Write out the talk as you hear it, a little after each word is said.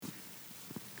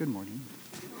Good morning.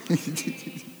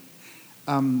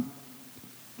 um,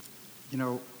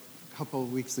 a couple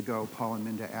of weeks ago, Paul and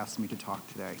Minda asked me to talk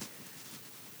today.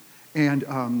 And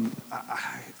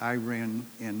I ran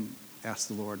and asked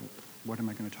the Lord, what am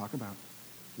I going to talk about?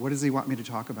 What does he want me to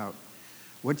talk about?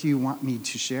 What do you want me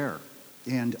to share?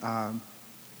 And,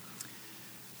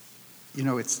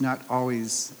 it's not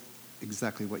always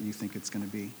exactly what you think it's going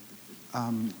to be.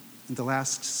 In the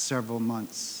last several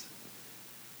months,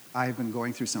 I've been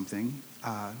going through something,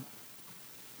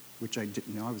 which I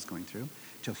didn't know I was going through,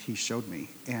 till he showed me.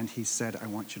 And he said, I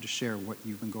want you to share what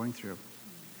you've been going through.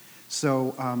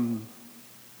 So,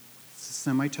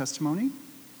 semi-testimony,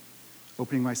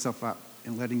 opening myself up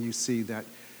and letting you see that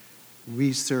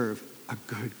we serve a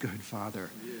good Father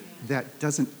that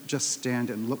doesn't just stand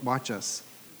and watch us.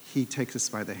 He takes us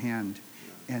by the hand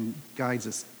and guides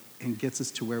us and gets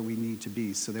us to where we need to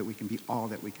be so that we can be all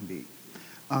that we can be.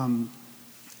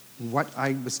 What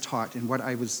I was taught and what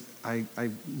I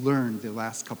learned the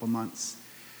last couple months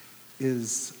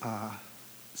is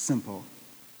simple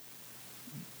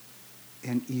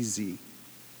and easy,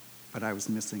 but I was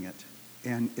missing it.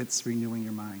 And it's renewing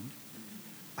your mind.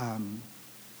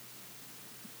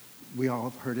 We all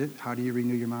have heard it. How do you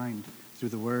renew your mind? Through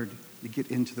the Word. You get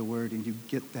into the Word and you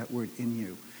get that Word in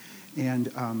you.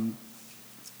 And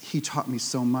he taught me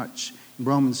so much. In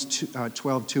Romans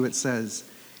 12:2 it says,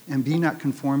 and be not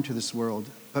conformed to this world,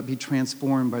 but be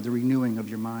transformed by the renewing of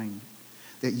your mind,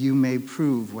 that you may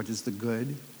prove what is the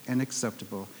good and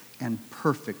acceptable and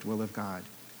perfect will of God.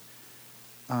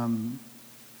 In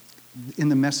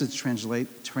the Message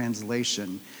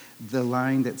translation, the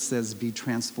line that says, be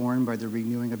transformed by the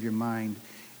renewing of your mind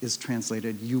is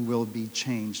translated, you will be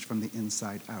changed from the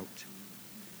inside out.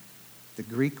 The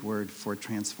Greek word for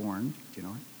transformed,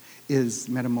 is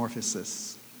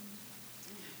metamorphosis,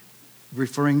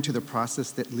 referring to the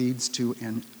process that leads to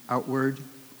an outward,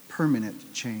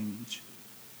 permanent change.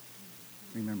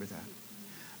 Remember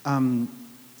that.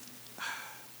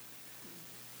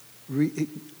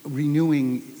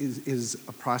 Renewing is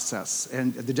a process,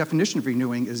 and the definition of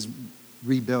renewing is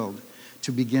rebuild,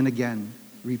 to begin again,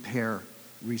 repair,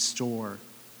 restore,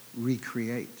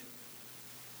 recreate.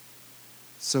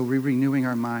 So we're renewing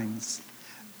our minds.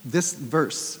 This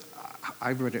verse,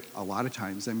 I've read it a lot of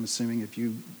times. I'm assuming if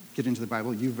you get into the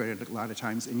Bible, you've read it a lot of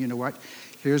times. And you know what?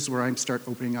 Here's where I start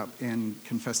opening up and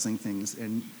confessing things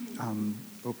and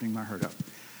opening my heart up.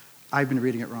 I've been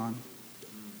reading it wrong.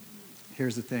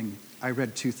 Here's the thing. I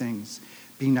read two things.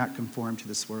 Be not conformed to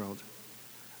this world.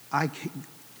 I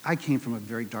came from a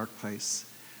very dark place.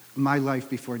 My life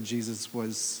before Jesus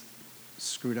was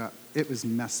screwed up. It was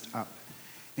messed up.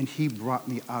 And he brought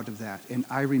me out of that. And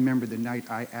I remember the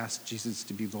night I asked Jesus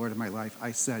to be Lord of my life,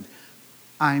 I said,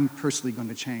 I'm personally going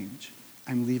to change.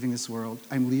 I'm leaving this world.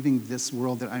 I'm leaving this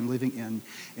world that I'm living in,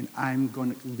 and I'm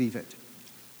going to leave it.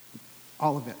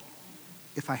 All of it.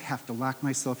 If I have to lock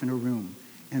myself in a room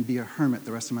and be a hermit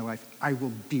the rest of my life, I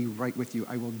will be right with you.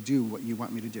 I will do what you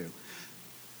want me to do.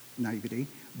 Naivety.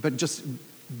 But just,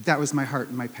 that was my heart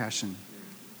and my passion.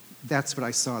 That's what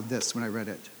I saw when I read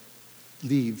it.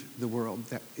 Leave the world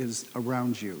that is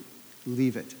around you.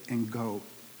 Leave it and go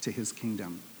to his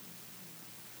kingdom.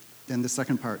 Then the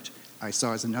second part I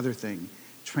saw as another thing,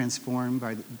 transformed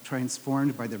by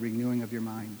the renewing of your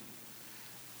mind.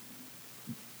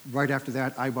 Right after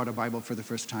that, I bought a Bible for the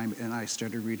first time and I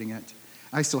started reading it.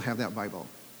 I still have that Bible.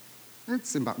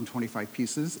 It's about in 25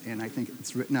 pieces, and I think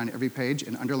it's written on every page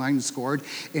and underlined and scored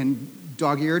and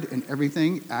dog-eared and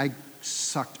everything. I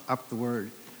sucked up the Word.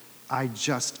 I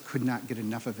just could not get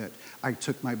enough of it. I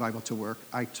took my Bible to work.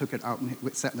 I took it out and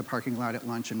sat in the parking lot at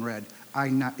lunch and read.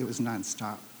 It was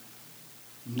nonstop.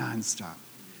 Nonstop.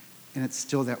 And it's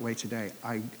still that way today.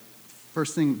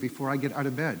 First thing before I get out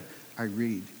of bed, I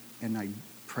read and I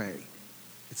pray.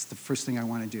 It's the first thing I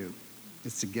want to do,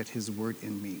 is to get his word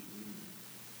in me.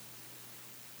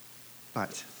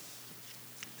 But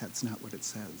that's not what it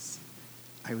says.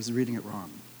 I was reading it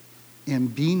wrong.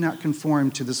 And be not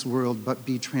conformed to this world, but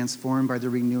be transformed by the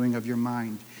renewing of your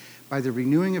mind. By the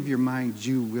renewing of your mind,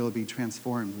 you will be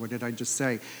transformed. What did I just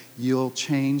say? You'll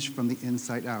change from the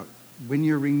inside out. When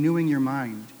you're renewing your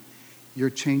mind,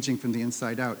 you're changing from the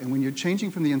inside out. And when you're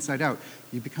changing from the inside out,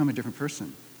 you become a different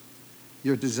person.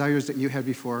 Your desires that you had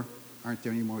before aren't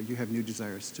there anymore. You have new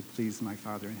desires to please my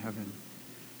Father in heaven.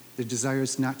 The desire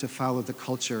is not to follow the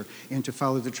culture and to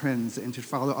follow the trends and to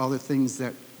follow all the things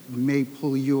that may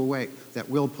pull you away, that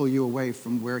will pull you away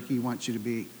from where he wants you to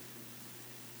be.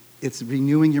 It's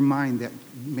renewing your mind that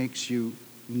makes you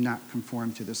not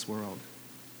conform to this world.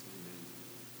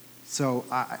 So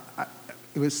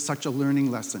it was such a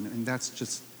learning lesson, and that's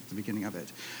just the beginning of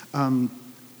it.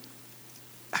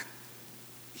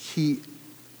 he,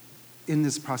 in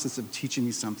this process of teaching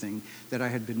me something that I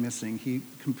had been missing, he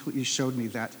completely showed me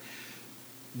that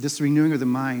this renewing of the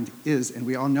mind is, and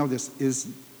we all know this, is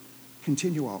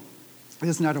continual. It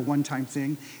is not a one-time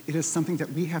thing. It is something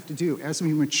that we have to do. As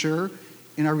we mature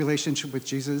in our relationship with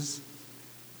Jesus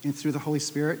and through the Holy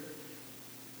Spirit,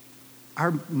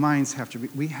 our minds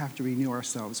we have to renew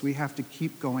ourselves. We have to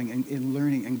keep going and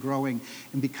learning and growing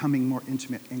and becoming more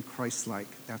intimate and Christ-like.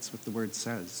 That's what the word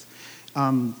says.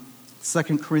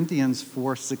 2 Corinthians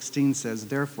 4:16 says,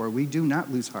 "Therefore, we do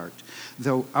not lose heart.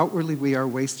 Though outwardly we are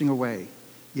wasting away,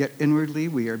 yet inwardly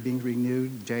we are being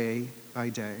renewed day by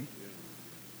day."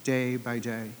 Day by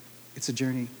day. It's a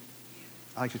journey.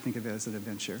 I like to think of it as an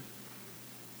adventure.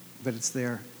 But it's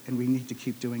there, and we need to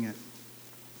keep doing it.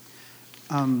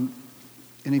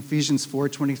 In Ephesians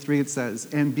 4:23 it says,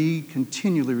 "And be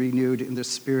continually renewed in the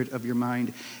spirit of your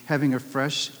mind, having a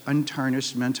fresh,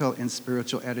 untarnished mental and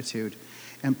spiritual attitude,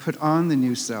 and put on the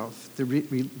new self, the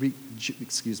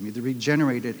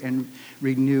regenerated and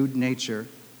renewed nature,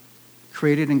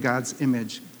 created in God's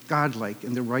image, godlike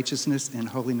in the righteousness and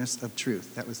holiness of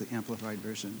truth." That was the Amplified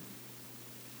Version.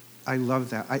 I love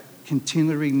that. I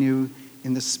continually renew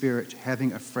in the spirit,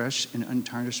 having a fresh and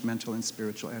untarnished mental and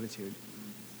spiritual attitude.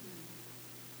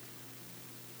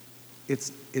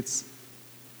 It's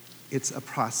a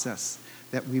process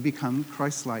that we become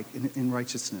Christ-like in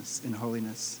righteousness, in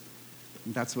holiness.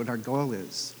 And that's what our goal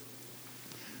is.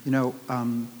 You know,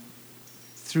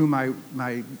 through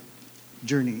my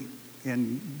journey,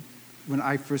 and when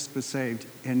I first was saved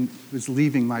and was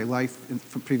leaving my life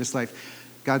from previous life,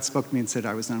 God spoke to me and said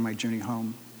I was on my journey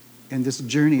home. And this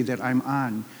journey that I'm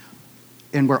on,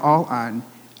 and we're all on,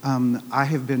 I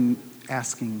have been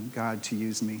asking God to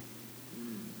use me.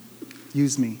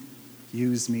 Use me.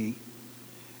 Use me.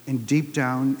 And deep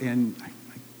down, and I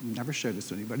never share this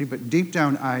with anybody, but deep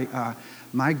down,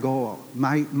 my goal,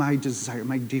 my desire,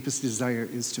 my deepest desire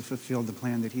is to fulfill the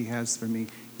plan that he has for me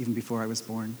even before I was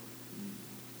born.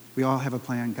 We all have a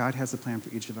plan. God has a plan for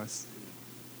each of us.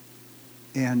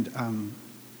 And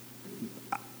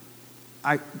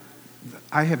I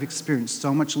have experienced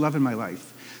so much love in my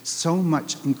life, so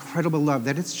much incredible love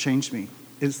that it's changed me.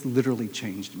 It's literally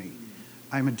changed me.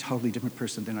 I'm a totally different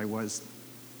person than I was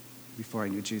before I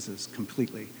knew Jesus,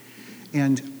 completely.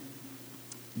 And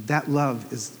that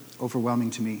love is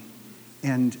overwhelming to me.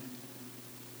 And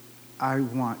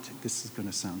this is going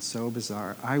to sound so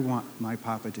bizarre, I want my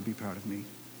papa to be proud of me.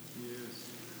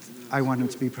 I want him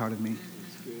to be proud of me.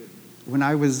 When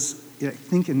I was, I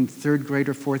think in 3rd grade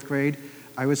or 4th grade,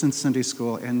 I was in Sunday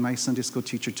school, and my Sunday school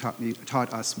teacher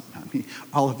taught us,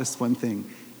 all of us, one thing: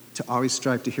 to always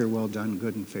strive to hear, "Well done,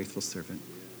 good and faithful servant."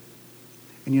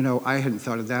 And you know, I hadn't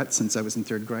thought of that since I was in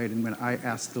 3rd grade, and when I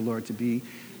asked the Lord to be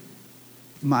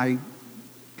my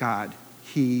God,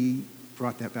 he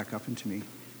brought that back up into me.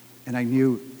 And I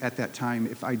knew at that time,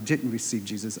 if I didn't receive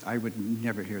Jesus, I would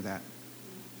never hear that.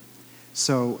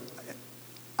 So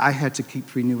I had to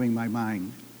keep renewing my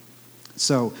mind.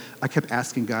 So I kept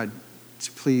asking God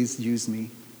to please use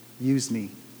me, use me,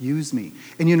 use me.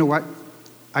 And you know what?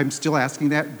 I'm still asking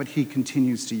that, but he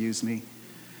continues to use me.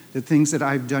 The things that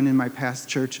I've done in my past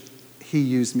church, he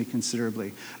used me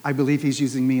considerably. I believe he's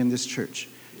using me in this church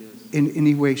in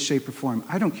any way, shape, or form.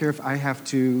 I don't care if I have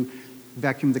to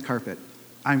vacuum the carpet.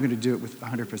 I'm going to do it with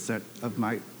 100% of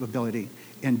my ability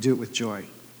and do it with joy.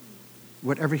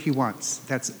 Whatever he wants,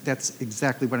 that's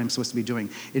exactly what I'm supposed to be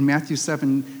doing. In Matthew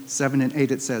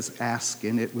 7:7-8, it says, "Ask,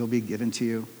 and it will be given to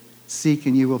you. Seek,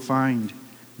 and you will find.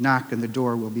 Knock, and the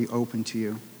door will be open to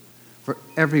you. For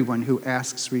everyone who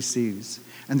asks receives,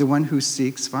 and the one who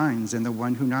seeks finds, and the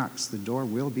one who knocks, the door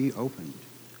will be opened."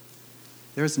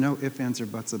 There's no ifs, ands, or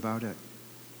buts about it.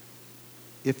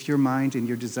 If your mind and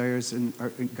your desires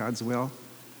are in God's will,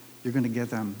 you're going to get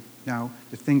them. Now,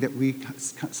 the thing that we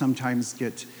sometimes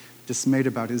get dismayed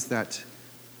about is that,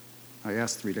 I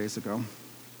asked 3 days ago,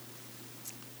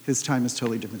 his time is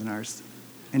totally different than ours,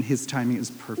 and his timing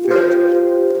is perfect.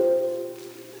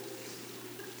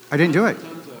 I didn't do it. No,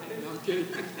 I'm kidding.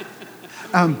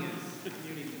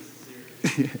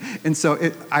 And so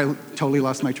I totally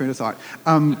lost my train of thought.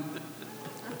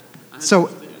 So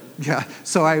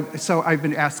I've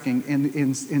been asking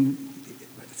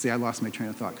see, I lost my train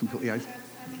of thought completely.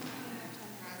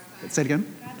 Say it again?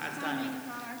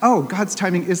 God's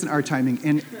timing isn't our timing,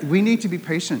 and we need to be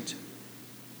patient.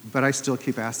 But I still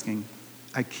keep asking.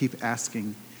 I keep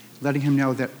asking, letting him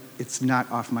know that it's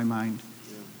not off my mind.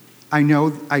 Yeah.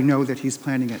 I know that he's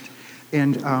planning it.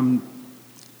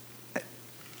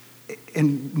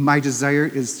 And my desire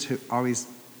is to always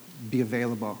be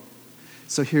available.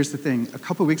 So here's the thing. A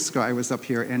couple weeks ago, I was up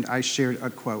here, and I shared a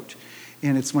quote.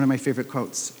 And it's one of my favorite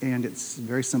quotes, and it's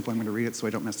very simple. I'm going to read it so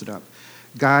I don't mess it up.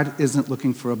 God isn't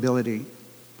looking for ability,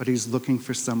 but he's looking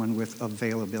for someone with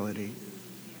availability.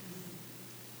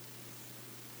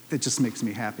 It just makes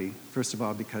me happy, first of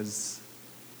all, because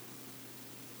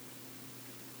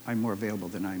I'm more available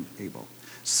than I'm able.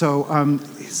 So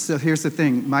here's the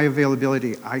thing. My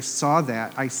availability, I saw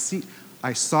that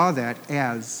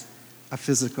as a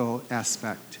physical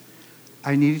aspect.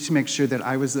 I needed to make sure that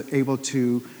I was able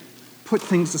to put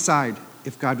things aside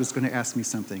if God was going to ask me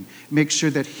something. Make sure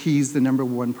that he's the number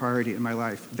one priority in my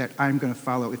life, that I'm going to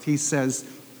follow. If he says,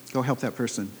 go help that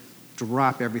person,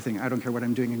 drop everything. I don't care what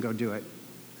I'm doing and go do it.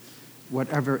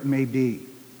 Whatever it may be.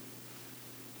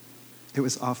 It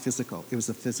was all physical. It was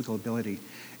a physical ability.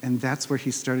 And that's where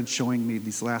he started showing me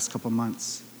these last couple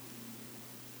months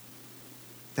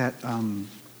that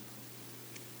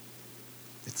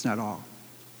it's not all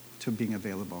to being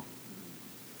available.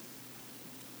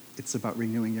 It's about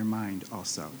renewing your mind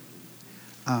also.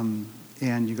 And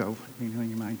you go, renewing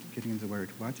your mind, getting into the word,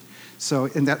 what? So,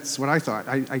 and that's what I thought.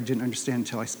 I didn't understand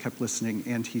until I kept listening.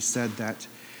 And he said that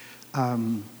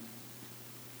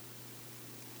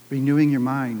renewing your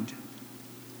mind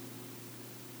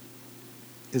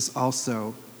is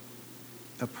also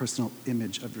a personal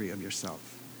image of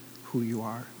yourself, who you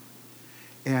are.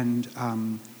 And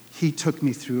he took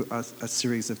me through a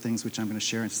series of things, which I'm going to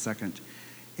share in a second.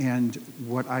 And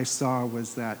what I saw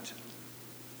was that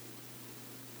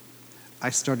I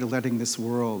started letting this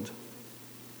world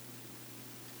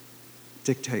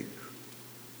dictate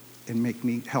and make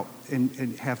me help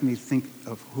and have me think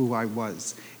of who I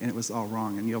was. And it was all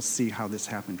wrong. And you'll see how this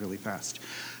happened really fast.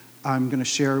 I'm going to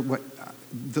share what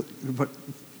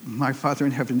my Father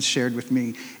in heaven shared with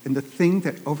me. And the thing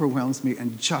that overwhelms me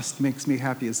and just makes me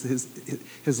happy is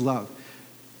his love.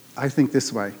 I think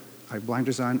this way. I have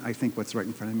blinders on. I think what's right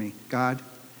in front of me. God,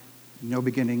 no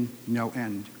beginning, no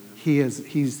end. He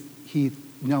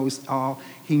knows all.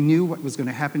 He knew what was going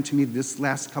to happen to me this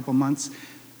last couple months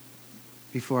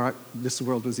before this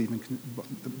world was even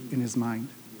in his mind.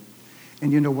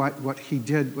 And you know what? What he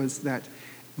did was that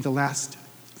the last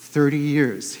 30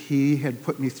 years, he had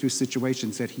put me through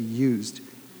situations that he used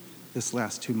this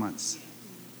last 2 months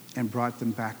and brought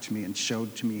them back to me and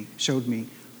showed me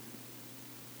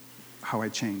how I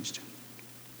changed.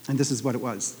 And this is what it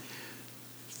was.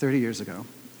 30 years ago,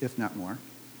 if not more,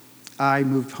 I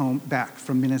moved back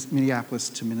from Minneapolis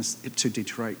to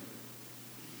Detroit.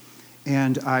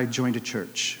 And I joined a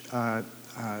church.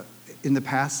 In the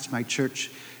past, my church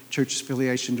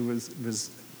affiliation was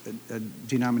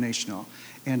denominational.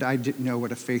 And I didn't know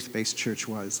what a faith-based church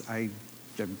was. It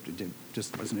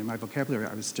just wasn't in my vocabulary.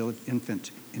 I was still an infant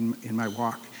in my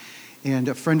walk. And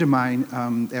a friend of mine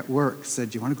at work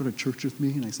said, do you want to go to church with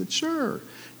me? And I said, sure.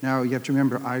 Now, you have to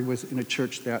remember, I was in a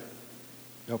church that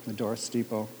opened the door,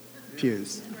 steeple,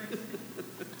 pews.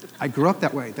 I grew up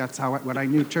that way. That's what I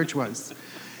knew church was.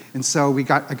 And so I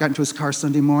got into his car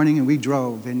Sunday morning, and we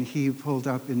drove, and he pulled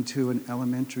up into an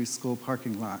elementary school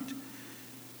parking lot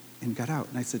and got out.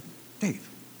 And I said, Dave,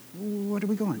 what are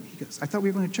we going? He goes, I thought we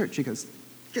were going to church. He goes,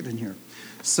 get in here.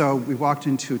 So we walked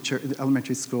into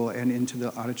elementary school and into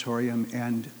the auditorium,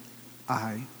 and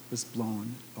I was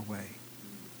blown away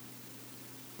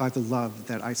by the love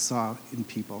that I saw in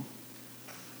people,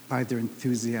 by their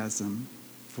enthusiasm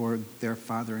for their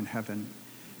Father in heaven,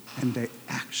 and they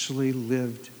actually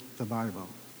lived the Bible.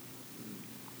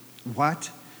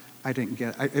 What? I didn't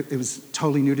get it. It was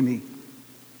totally new to me.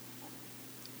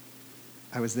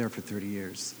 I was there for 30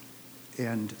 years,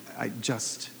 and I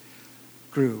just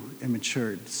grew and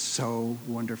matured so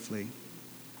wonderfully.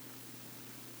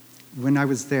 When I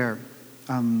was there,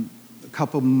 a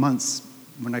couple months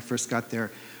when I first got there,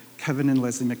 Kevin and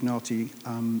Leslie McNulty,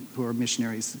 who are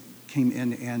missionaries, came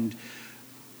in and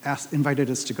invited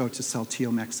us to go to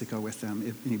Saltillo, Mexico with them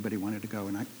if anybody wanted to go.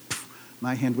 And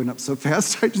my hand went up so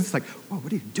fast, I just like, whoa,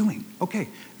 what are you doing? Okay,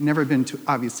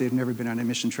 obviously I've never been on a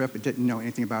mission trip. I didn't know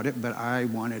anything about it, but I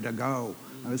wanted to go.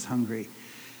 I was hungry.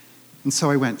 And so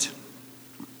I went.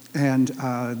 And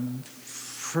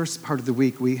first part of the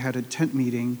week, we had a tent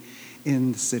meeting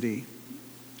in the city.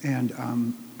 And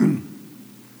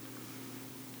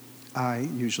I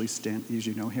usually if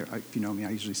you know me, I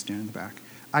usually stand in the back.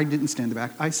 I didn't stand in the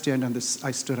back. I stood on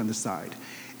the side.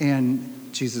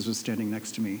 And Jesus was standing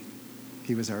next to me.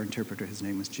 He was our interpreter. His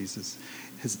name was Jesus.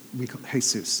 We call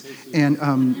Jesus. And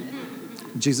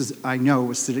Jesus, I know,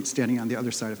 was standing on the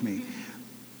other side of me.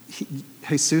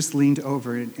 Jesus leaned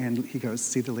over and he goes,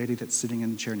 see the lady that's sitting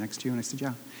in the chair next to you? And I said,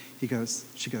 yeah.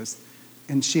 She goes,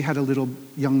 and she had a little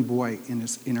young boy in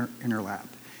her lap.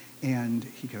 And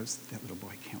he goes, that little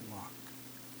boy can't walk.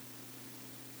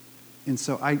 And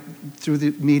so through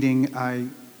the meeting, I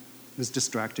was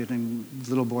distracted, and the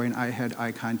little boy and I had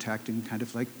eye contact and kind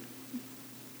of like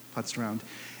putzed around.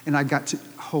 And I got to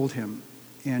hold him,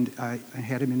 and I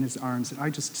had him in his arms, and I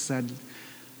just said,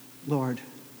 Lord,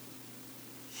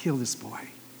 heal this boy.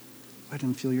 Let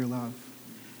him feel your love.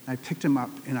 And I picked him up,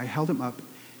 and I held him up,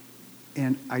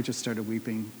 and I just started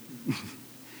weeping.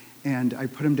 And I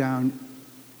put him down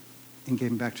and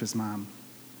gave him back to his mom.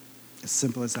 As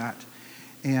simple as that.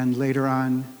 And later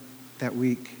on that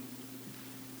week,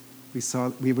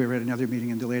 we were at another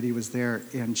meeting, and the lady was there,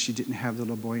 and she didn't have the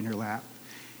little boy in her lap.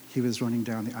 He was running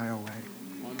down the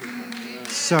aisleway.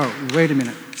 So, wait a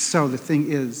minute. So the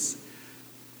thing is,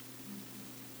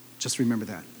 just remember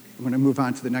that. I'm going to move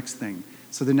on to the next thing.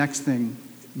 So the next thing,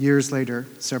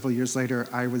 several years later,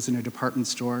 I was in a department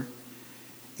store,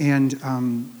 and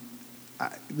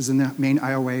it was in the main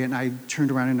aisleway, and I turned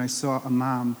around and I saw a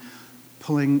mom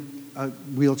pulling a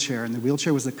wheelchair, and the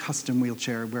wheelchair was a custom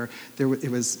wheelchair where it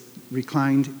was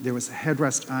reclined, there was a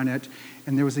headrest on it,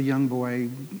 and there was a young boy,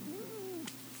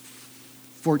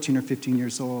 14 or 15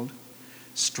 years old,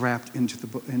 strapped into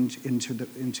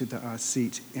the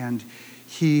seat, and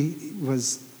he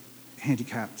was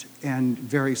handicapped, and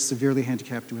very severely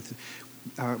handicapped with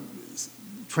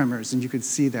tremors, and you could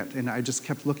see that, and I just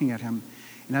kept looking at him,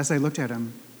 and as I looked at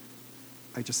him,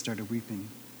 I just started weeping,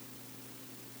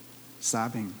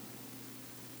 sobbing.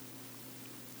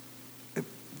 I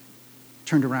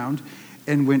turned around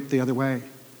and went the other way,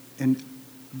 and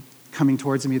coming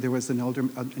towards me, there was an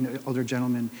older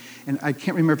gentleman, and I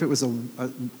can't remember if it was a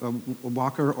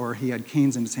walker or he had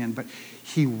canes in his hand, but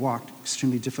he walked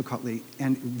extremely difficultly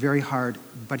and very hard,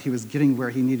 but he was getting where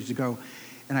he needed to go.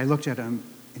 And I looked at him,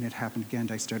 and it happened again.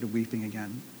 I started weeping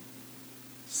again,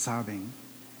 sobbing.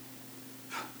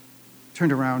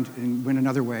 Turned around and went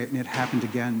another way, and it happened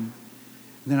again.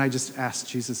 And then I just asked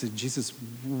Jesus, Jesus,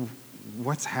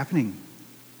 what's happening?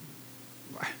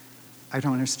 I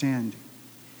don't understand.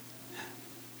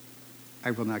 I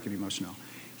will not get emotional.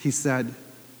 He said,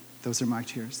 those are my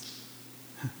tears.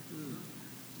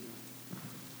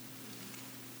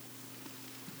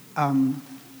 I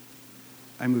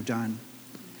moved on.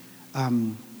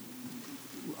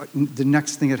 The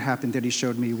next thing that happened that he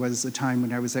showed me was a time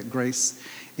when I was at Grace,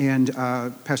 and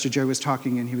Pastor Joe was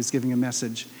talking, and he was giving a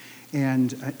message.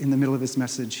 And in the middle of his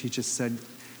message, he just said,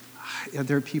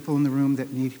 there are people in the room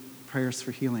that need prayers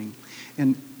for healing.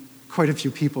 And quite a few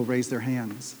people raised their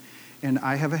hands. And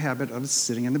I have a habit of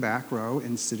sitting in the back row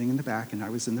and sitting in the back, and I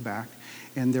was in the back.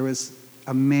 And there was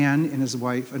a man and his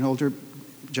wife, an older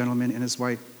gentleman and his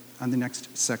wife on the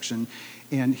next section,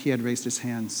 and he had raised his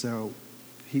hand. So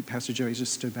Pastor Joey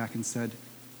just stood back and said,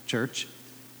 church,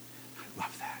 I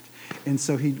love that. And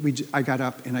so I got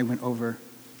up and I went over,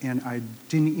 and I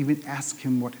didn't even ask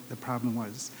him what the problem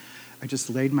was. I just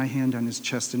laid my hand on his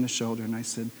chest and his shoulder, and I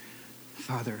said,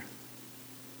 Father,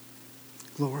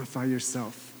 glorify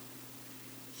yourself.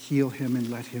 Heal him and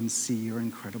let him see your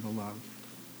incredible love.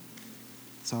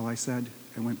 That's all I said.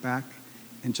 I went back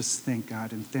and just thank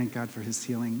God for his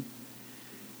healing.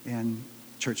 And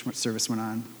church service went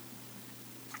on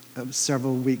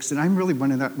several weeks. And I'm really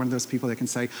one of those people that can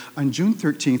say, on June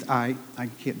 13th, I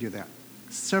can't do that.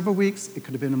 Several weeks, it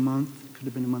could have been a month, it could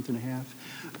have been a month and a half.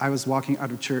 I was walking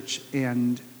out of church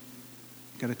and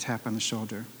got a tap on the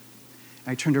shoulder.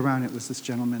 I turned around, it was this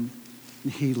gentleman,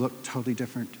 and he looked totally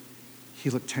different. He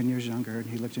looked 10 years younger, and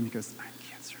he looked at me and goes, I'm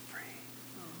cancer-free.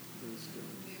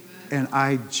 And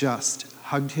I just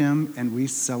hugged him, and we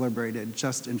celebrated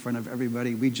just in front of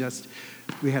everybody. We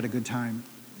had a good time.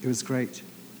 It was great.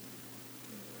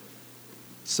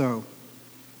 So,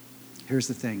 here's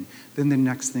the thing. Then the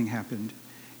next thing happened,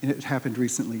 and it happened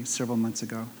recently, several months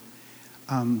ago.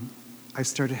 I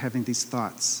started having these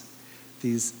thoughts,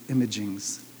 these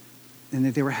imagings, and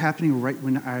they were happening right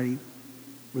when I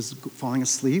was falling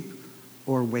asleep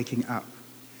or waking up.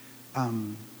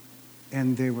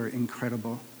 And they were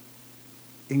incredible.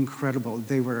 Incredible.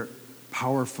 They were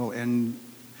powerful and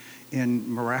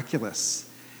miraculous.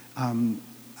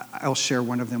 I'll share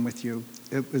one of them with you.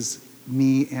 It was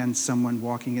me and someone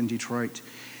walking in Detroit,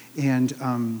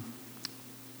 and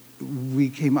we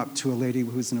came up to a lady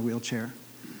who was in a wheelchair,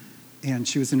 and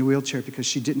she was in a wheelchair because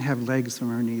she didn't have legs from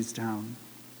her knees down.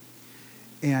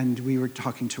 And we were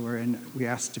talking to her, and we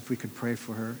asked if we could pray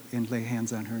for her and lay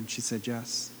hands on her, and she said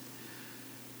yes.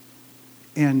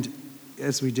 And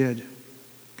as we did,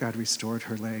 God restored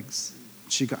her legs.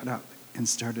 She got up and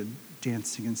started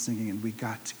dancing and singing, and we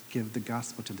got to give the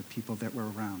gospel to the people that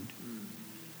were around.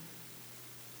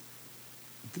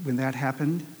 When that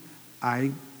happened,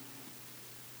 I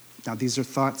Now, these are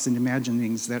thoughts and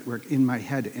imaginings that were in my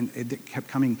head, and it kept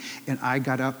coming. And I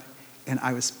got up, and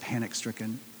I was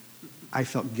panic-stricken. I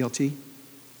felt guilty.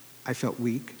 I felt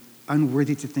weak,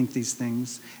 unworthy to think these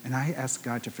things. And I asked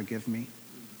God to forgive me.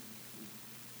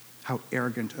 How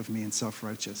arrogant of me and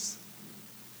self-righteous.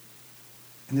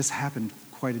 And this happened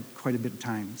quite a bit of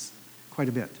times, quite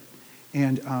a bit.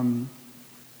 And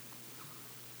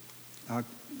a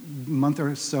month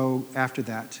or so after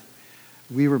that,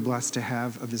 we were blessed to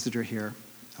have a visitor here,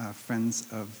 friends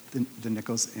of the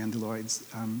Nichols and the Lloyds,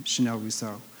 Chanel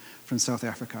Rousseau from South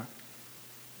Africa.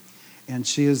 And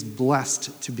she is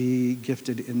blessed to be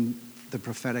gifted in the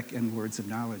prophetic and words of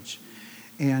knowledge.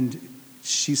 And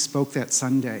she spoke that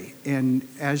Sunday. And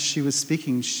as she was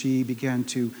speaking, she began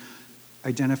to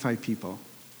identify people.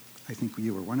 I think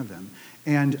you were one of them.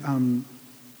 And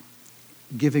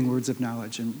giving words of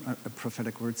knowledge and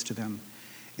prophetic words to them.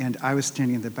 And I was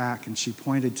standing in the back, and she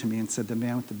pointed to me and said, "The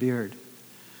man with the beard."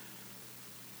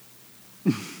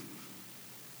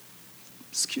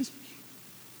 Excuse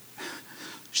me.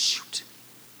 Shoot.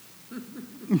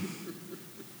 The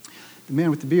man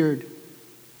with the beard,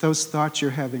 those thoughts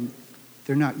you're having,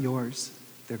 they're not yours,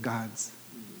 they're God's.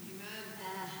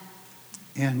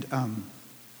 And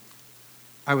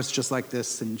I was just like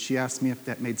this, and she asked me if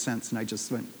that made sense, and I just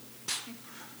went,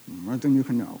 more than you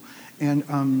can know.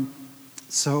 And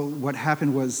so what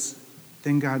happened was,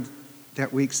 then God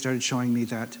that week started showing me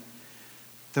that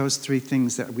those three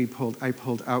things that I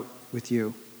pulled out with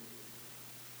you,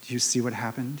 do you see what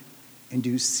happened? And do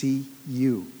you see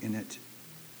you in it?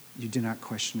 You did not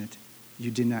question it. You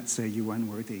did not say you were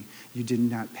unworthy. You did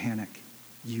not panic.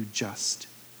 You just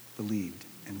believed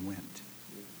and went.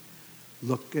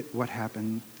 Look at what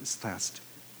happened this last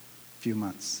few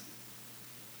months.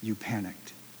 You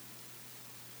panicked.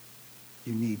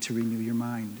 You need to renew your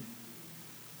mind.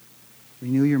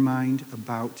 Renew your mind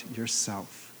about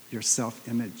yourself, your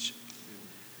self-image.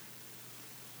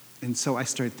 And so I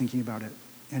started thinking about it.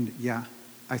 And yeah,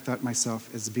 I thought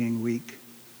myself as being weak,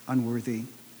 unworthy,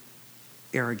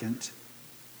 arrogant,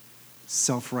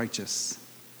 self-righteous.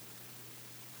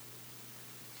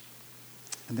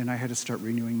 And then I had to start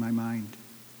renewing my mind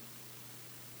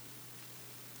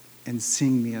and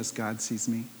seeing me as God sees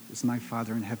me, as my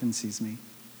Father in heaven sees me.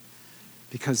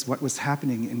 Because what was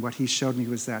happening and what he showed me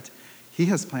was that he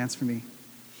has plans for me.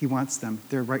 He wants them.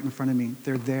 They're right in front of me.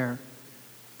 They're there.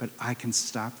 But I can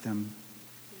stop them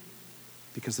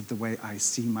because of the way I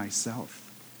see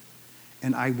myself.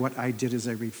 And what I did is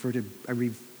I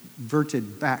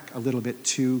reverted back a little bit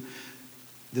to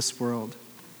this world.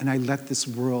 And I let this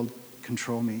world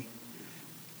control me.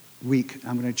 Weak.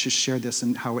 I'm going to just share this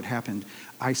and how it happened.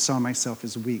 I saw myself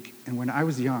as weak. And when I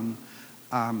was young,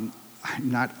 I'm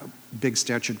not a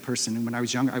big-statured person. And when I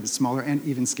was young, I was smaller and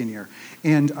even skinnier,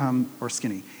 or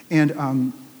skinny.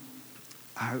 And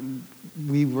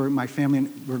my family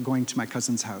were going to my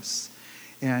cousin's house.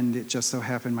 And it just so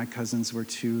happened my cousins were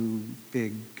two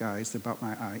big guys, about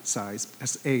my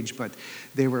age, but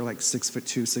they were like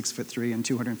 6'2", 6'3", and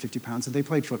 250 pounds, and they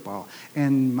played football.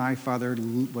 And my father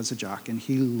was a jock, and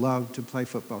he loved to play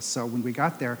football. So when we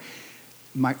got there,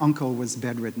 my uncle was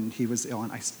bedridden. He was ill,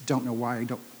 and I don't know why.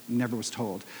 Never was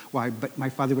told why, but my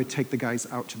father would take the guys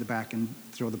out to the back and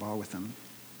throw the ball with them.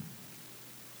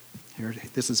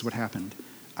 This is what happened.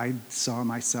 I saw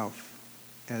myself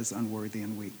as unworthy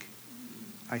and weak.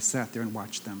 I sat there and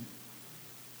watched them.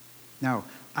 Now,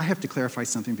 I have to clarify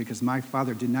something because my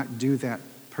father did not do that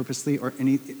purposely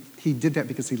he did that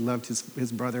because he loved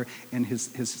his brother and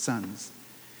his sons.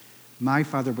 My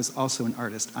father was also an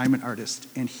artist. I'm an artist.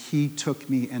 And he took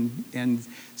me and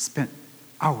spent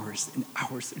hours and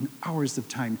hours and hours of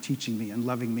time teaching me and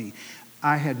loving me.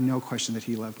 I had no question that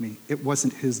he loved me. It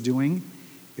wasn't his doing.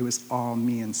 It was all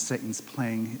me and Satan's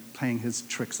playing his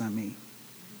tricks on me.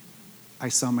 I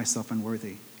saw myself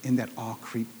unworthy, and that all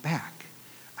creeped back.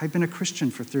 I've been a Christian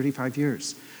for 35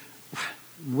 years.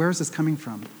 Where is this coming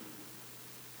from?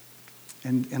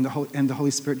 And the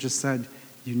Holy Spirit just said,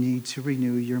 you need to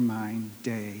renew your mind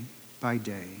day by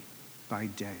day by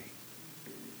day.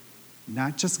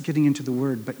 Not just getting into the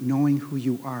Word, but knowing who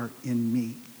you are in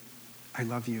me. I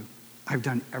love you. I've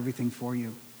done everything for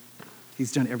you.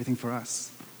 He's done everything for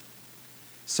us.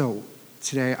 So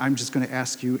today, I'm just going to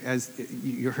ask you, as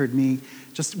you heard me,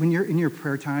 just when you're in your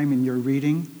prayer time and you're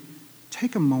reading,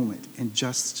 take a moment and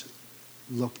just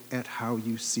look at how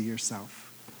you see yourself.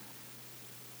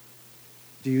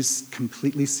 Do you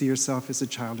completely see yourself as a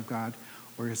child of God,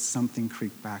 or is something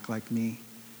creep back like me?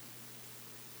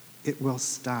 It will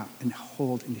stop and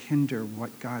hold and hinder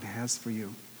what God has for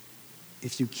you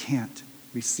if you can't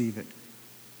receive it.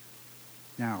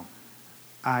 Now,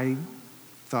 I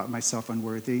thought myself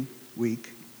unworthy,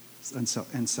 weak, and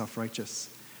self-righteous.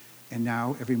 And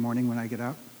now, every morning when I get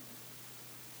up,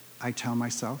 I tell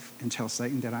myself and tell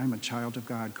Satan that I'm a child of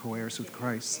God, co-heirs with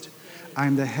Christ.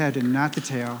 I'm the head and not the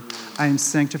tail. I am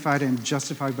sanctified and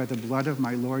justified by the blood of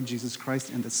my Lord Jesus Christ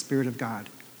and the Spirit of God.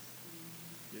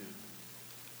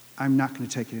 I'm not going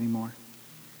to take it anymore.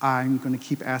 I'm going to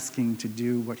keep asking to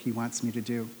do what he wants me to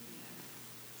do.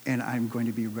 And I'm going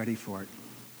to be ready for it.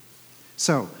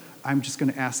 So I'm just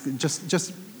going to ask,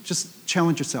 just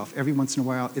challenge yourself every once in a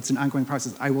while. It's an ongoing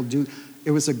process.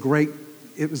 It was a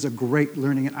great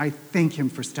learning, and I thank him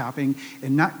for stopping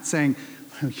and not saying,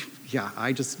 yeah,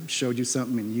 I just showed you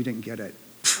something and you didn't get it.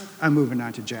 I'm moving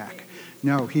on to Jack.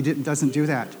 No, he doesn't do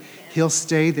that. He'll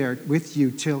stay there with you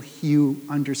till you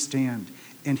understand.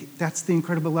 And that's the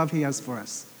incredible love he has for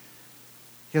us.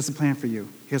 He has a plan for you.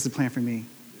 He has a plan for me.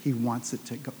 He wants it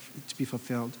to be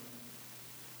fulfilled.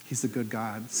 He's a good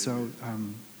God. So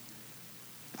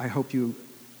I hope you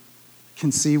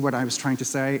can see what I was trying to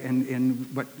say and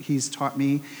what he's taught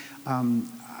me.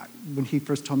 When he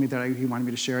first told me that he wanted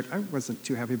me to share it, I wasn't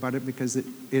too happy about it because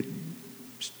it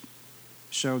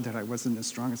showed that I wasn't as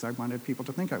strong as I wanted people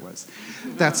to think I was.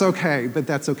 That's okay, but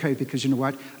that's okay because you know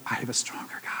what? I have a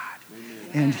stronger God.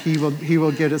 And he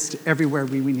will get us to everywhere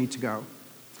we need to go.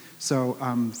 So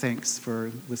thanks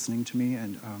for listening to me,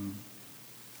 and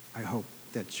I hope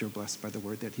that you're blessed by the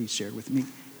word that he shared with me,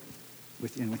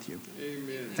 with you.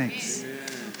 Amen. Thanks. Amen.